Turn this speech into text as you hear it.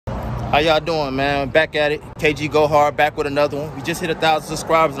How y'all doing, man? Back at it. KG Go Hard, back with another one. We just hit 1,000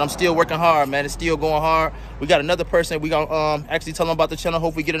 subscribers, and I'm still working hard, man. It's still going hard. We got another person. We gonna actually tell him about the channel.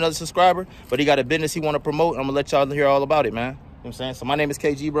 Hopefully get another subscriber. But he got a business he want to promote. I'm gonna let y'all hear all about it, man. You know what I'm saying? So my name is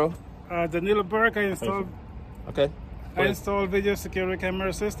KG, bro. Danilo Burke. I installed. Okay. I installed video security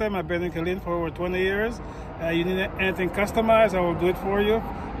camera system. I've been in Killeen for over 20 years. You need anything customized, I will do it for you.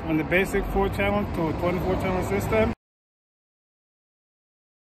 On the basic 4-channel to 24-channel system.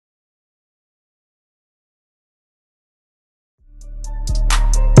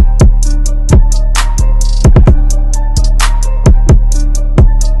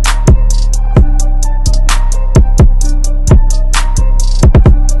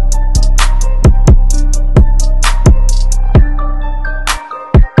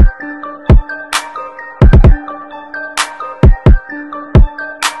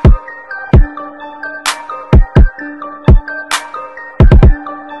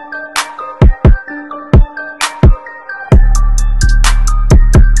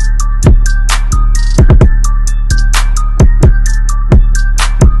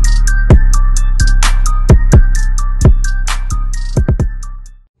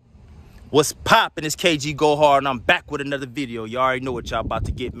 What's poppin'? It's KG Go Hard, and I'm back with another video. You already know what y'all about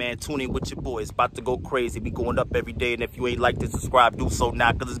to get, man. Tune in with your boy. It's about to go crazy. We going up every day, and if you ain't like to subscribe, do so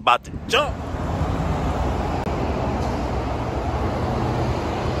now, because it's about to jump.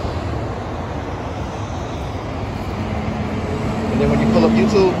 And then when you pull up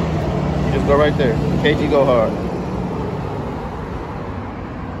YouTube, you just go right there. KG Go Hard.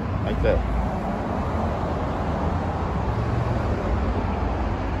 Like that.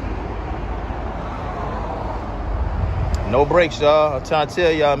 No breaks, y'all. I'm trying to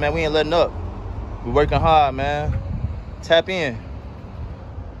tell y'all, man, we ain't letting up. We working hard, man. Tap in.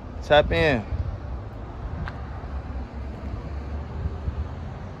 Tap in.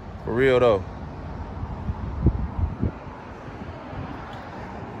 For real, though.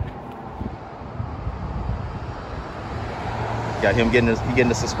 Got him getting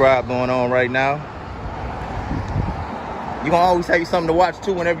the subscribe going on right now. You gonna always have you something to watch,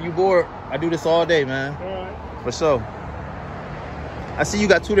 too, whenever you bored. I do this all day, man. All right. For sure. I see you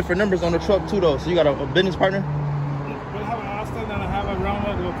got 2 different numbers on the truck too, though. So you got a business partner? We'll have an Austin and I have a Round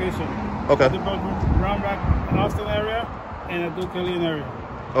Rock location. Okay. Round Rock, Austin area, and a Killeen area.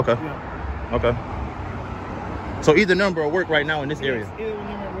 Okay. Yeah. Okay. So either number will work right now in this area? Yes, either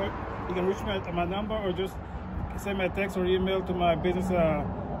number will work. You can reach me at my number or just send me a text or email to my business,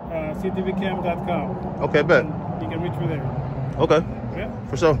 ctvcam.com. Okay, bet. You can reach me there. Okay. Yeah.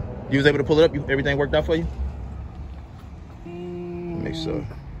 For sure. You was able to pull it up? Everything worked out for you? Make sure.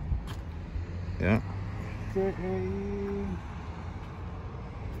 Yeah.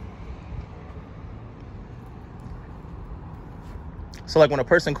 So like when a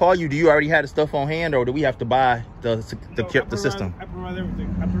person call you, do you already have the stuff on hand, or do we have to buy the system? I provide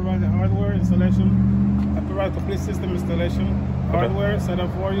everything. I provide the hardware installation. I provide complete system installation. Hardware set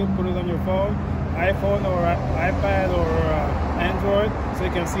up for you, put it on your phone, iPhone or iPad or Android, so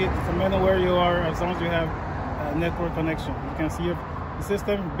you can see it from anywhere you are as long as you have a network connection. You can see your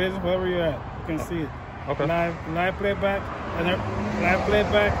system, business, wherever you're at. You can see it. Okay. Live playback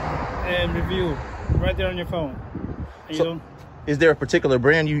and review right there on your phone. And so, is there a particular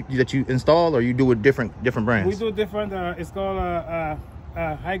brand that you install, or you do with different brands? We do different. It's called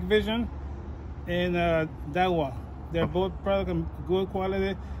Hike Vision and Dahua. They're both product and good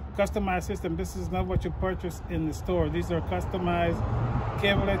quality, customized system. This is not what you purchase in the store. These are customized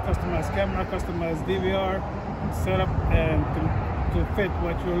cable, customized camera, customized DVR, setup, and to fit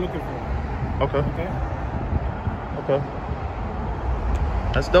what you're looking for. Okay. Okay. Okay.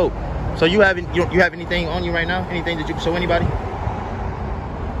 That's dope. So you have anything on you right now? Anything that you can show anybody?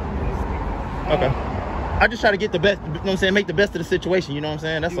 Okay. I just try to get the best, you know what I'm saying, make the best of the situation, you know what I'm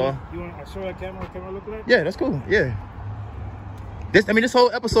saying? That's all. You want to show that camera look like? Yeah, that's cool. Yeah. This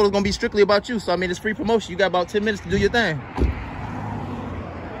whole episode is going to be strictly about you. So, I mean, it's free promotion. You got about 10 minutes to do your thing.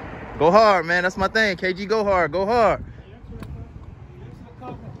 Go hard, man. That's my thing. KG Go Hard. Go hard.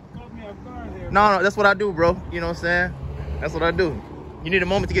 No, that's what I do, bro. You know what I'm saying? That's what I do. You need a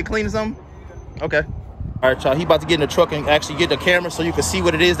moment to get clean or something? Okay. All right, y'all. He about to get in the truck and actually get the camera so you can see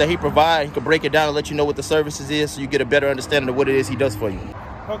what it is that he provides. He can break it down and let you know what the services is, so you get a better understanding of what it is he does for you.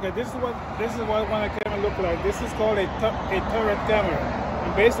 Okay, this is what one camera look like. This is called a turret camera.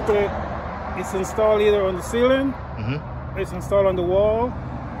 And basically, it's installed either on the ceiling, it's installed on the wall,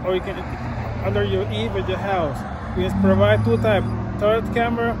 or you can under your eave at your house. We provide 2 types: turret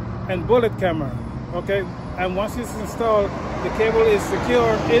camera and bullet camera. Okay, and once it's installed, the cable is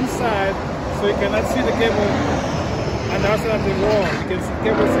secure inside, so you cannot see the cable on the outside of the wall. You can see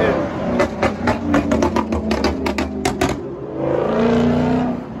cables in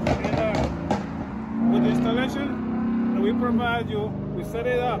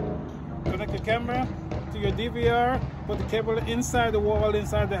camera to your DVR, put the cable inside the wall,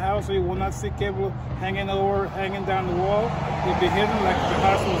 inside the house, so you will not see cable hanging down the wall. It'll be hidden like the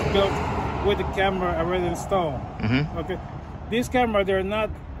house was built with the camera already installed. Okay, these cameras, they're not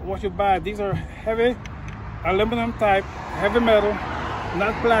what you buy. These are heavy aluminum type, heavy metal,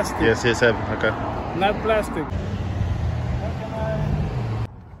 not plastic. Yes, it's heavy. Okay. Not plastic.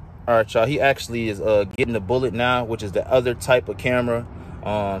 All right, y'all. He actually is getting the Bullet now, which is the other type of camera,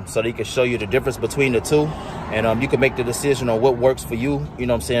 so that he can show you the difference between the two, and you can make the decision on what works for you. You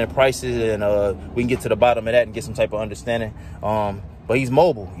know what I'm saying? Prices, and we can get to the bottom of that and get some type of understanding. But he's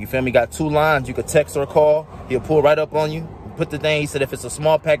mobile. You feel me? Got 2 lines. You could text or call. He'll pull right up on you. Put the thing. He said if it's a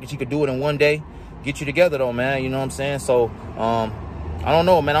small package, he could do it in one day. Get you together though, man. You know what I'm saying? So I don't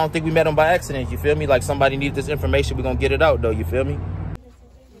know, man. I don't think we met him by accident. You feel me? Like somebody needed this information. We're gonna get it out though. You feel me?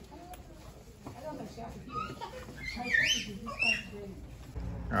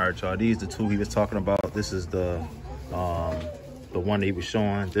 All right, y'all. These the 2 he was talking about. This is the one that he was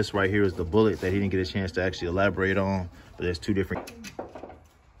showing. This right here is the Bullet that he didn't get a chance to actually elaborate on. But there's 2 different.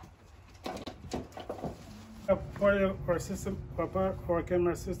 Part of our system, our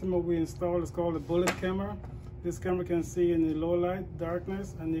camera system that we installed is called the Bullet camera. This camera can see in the low light,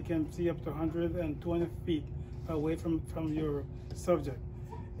 darkness, and it can see up to 120 feet away from your subject.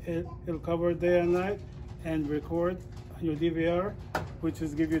 It'll cover day and night and record your DVR, which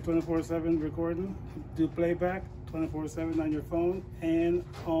is give you 24/7 recording, do playback 24/7 on your phone and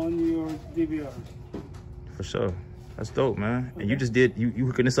on your DVR. For sure. That's dope, man. Okay. And you just did, you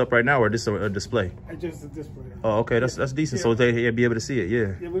hooking this up right now, or this a display? I just a display. Oh, okay, that's decent. Yeah. So they be able to see it,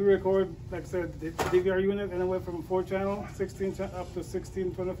 yeah. Yeah, we record, like I said, the DVR unit anywhere from 4 channel, 16 up to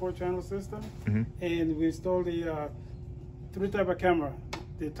 16, 24 channel system. And we installed the 3 type of camera,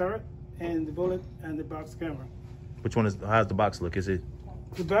 the turret and the Bullet and the box camera. Which one is, how's the box look? Is it?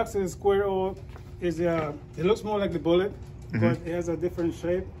 The box is square or is it looks more like the Bullet, but it has a different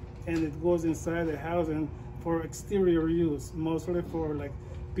shape, and it goes inside the housing for exterior use, mostly for like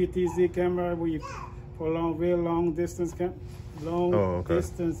PTZ camera, where you for real long distance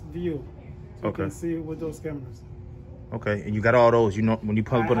distance view. So you can see with those cameras. Okay, and you got all those. You know, when you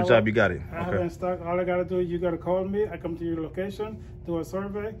pull up on a job, you got it. I have it in stock. All I gotta do is you gotta call me. I come to your location, do a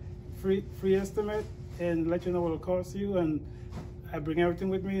survey, free estimate, and let you know what it costs you, and I bring everything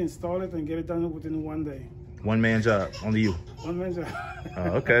with me, install it, and get it done within 1 day. One man job, only you. One man job.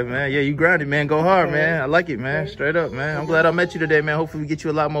 Okay, man. Yeah, you grinding, man. Go hard, man. I like it, man. Straight up, man. I'm glad I met you today, man. Hopefully we get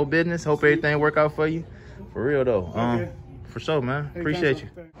you a lot more business. Hope everything work out for you. For real, though. For sure, man. Appreciate you.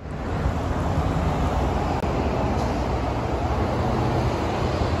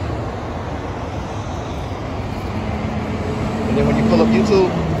 And then when you pull up YouTube,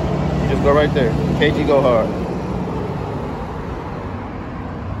 you just go right there. KG Go Hard.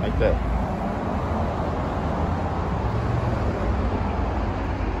 Like that.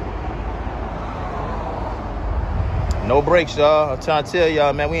 No breaks, y'all. I'm trying to tell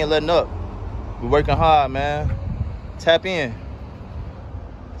y'all, man, we ain't letting up. We working hard, man. Tap in.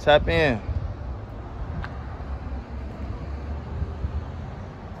 Tap in.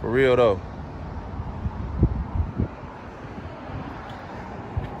 For real, though.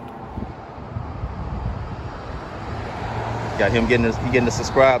 Got him getting the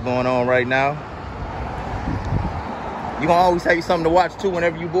subscribe going on right now. You gonna always have you something to watch, too,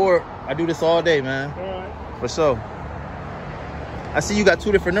 whenever you bored. I do this all day, man. All right. For sure. I see you got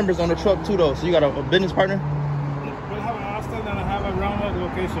 2 different numbers on the truck too, though. So you got a business partner? We'll have an Austin and I have a Round Rock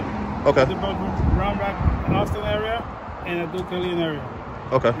location. Okay. The Round Rock, Austin area, and a Duke-Killeen area.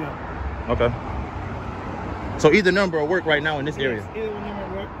 Okay. Yeah. Okay. So either number will work right now in this area? Either number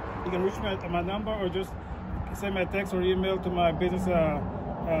will work. You can reach me at my number or just send me a text or email to my business,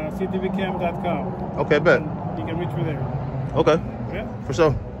 ctvcam.com. Okay, bet. You can reach me there. Okay. Yeah. For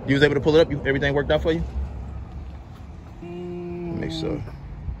sure. You was able to pull it up? Everything worked out for you? Make sure.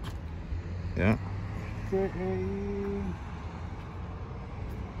 Yeah.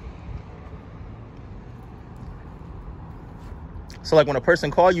 So like when a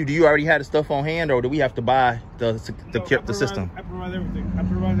person call you, do you already have the stuff on hand, or do we have to buy the system? I provide everything. I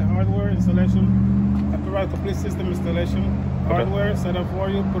provide the hardware installation. I provide complete system installation. Hardware set up for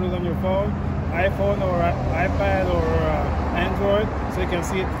you, put it on your phone, iPhone or iPad or Android, so you can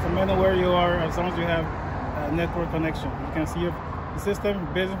see it from anywhere you are, as long as you have a network connection. You can see the system,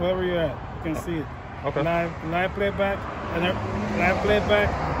 business, wherever you're at. You can see it. Okay. Live playback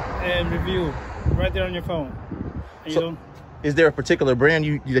and review right there on your phone. And so, is there a particular brand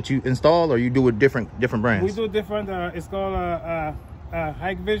that you install, or you do with different brands? We do different. It's called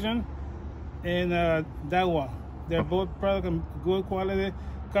Hikvision and Daiwa. They're both product and good quality.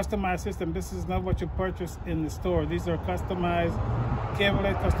 customized system. This is not what you purchase in the store. These are customized cable,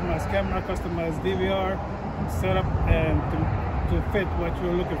 customized camera, customized DVR setup, and to fit what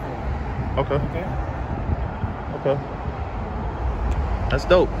you're looking for. Okay. Okay. Okay. That's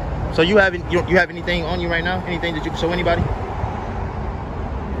dope. So you have anything on you right now? Anything that you can show anybody?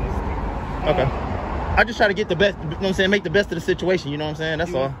 Okay. I just try to get the best, you know what I'm saying, make the best of the situation, you know what I'm saying?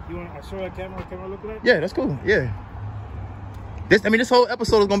 That's all. You want to show that camera look like? Yeah, that's cool. Yeah. This whole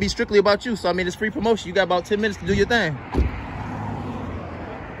episode is gonna be strictly about you. So I mean, it's free promotion. You got about 10 minutes to do your thing.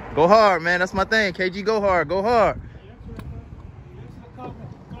 Go hard, man. That's my thing. KG, go hard. Go hard.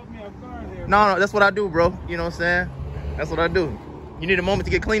 No, that's what I do, bro. You know what I'm saying? That's what I do. You need a moment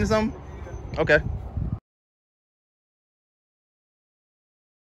to get clean or something? Okay.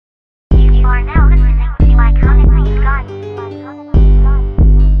 You are now listening to my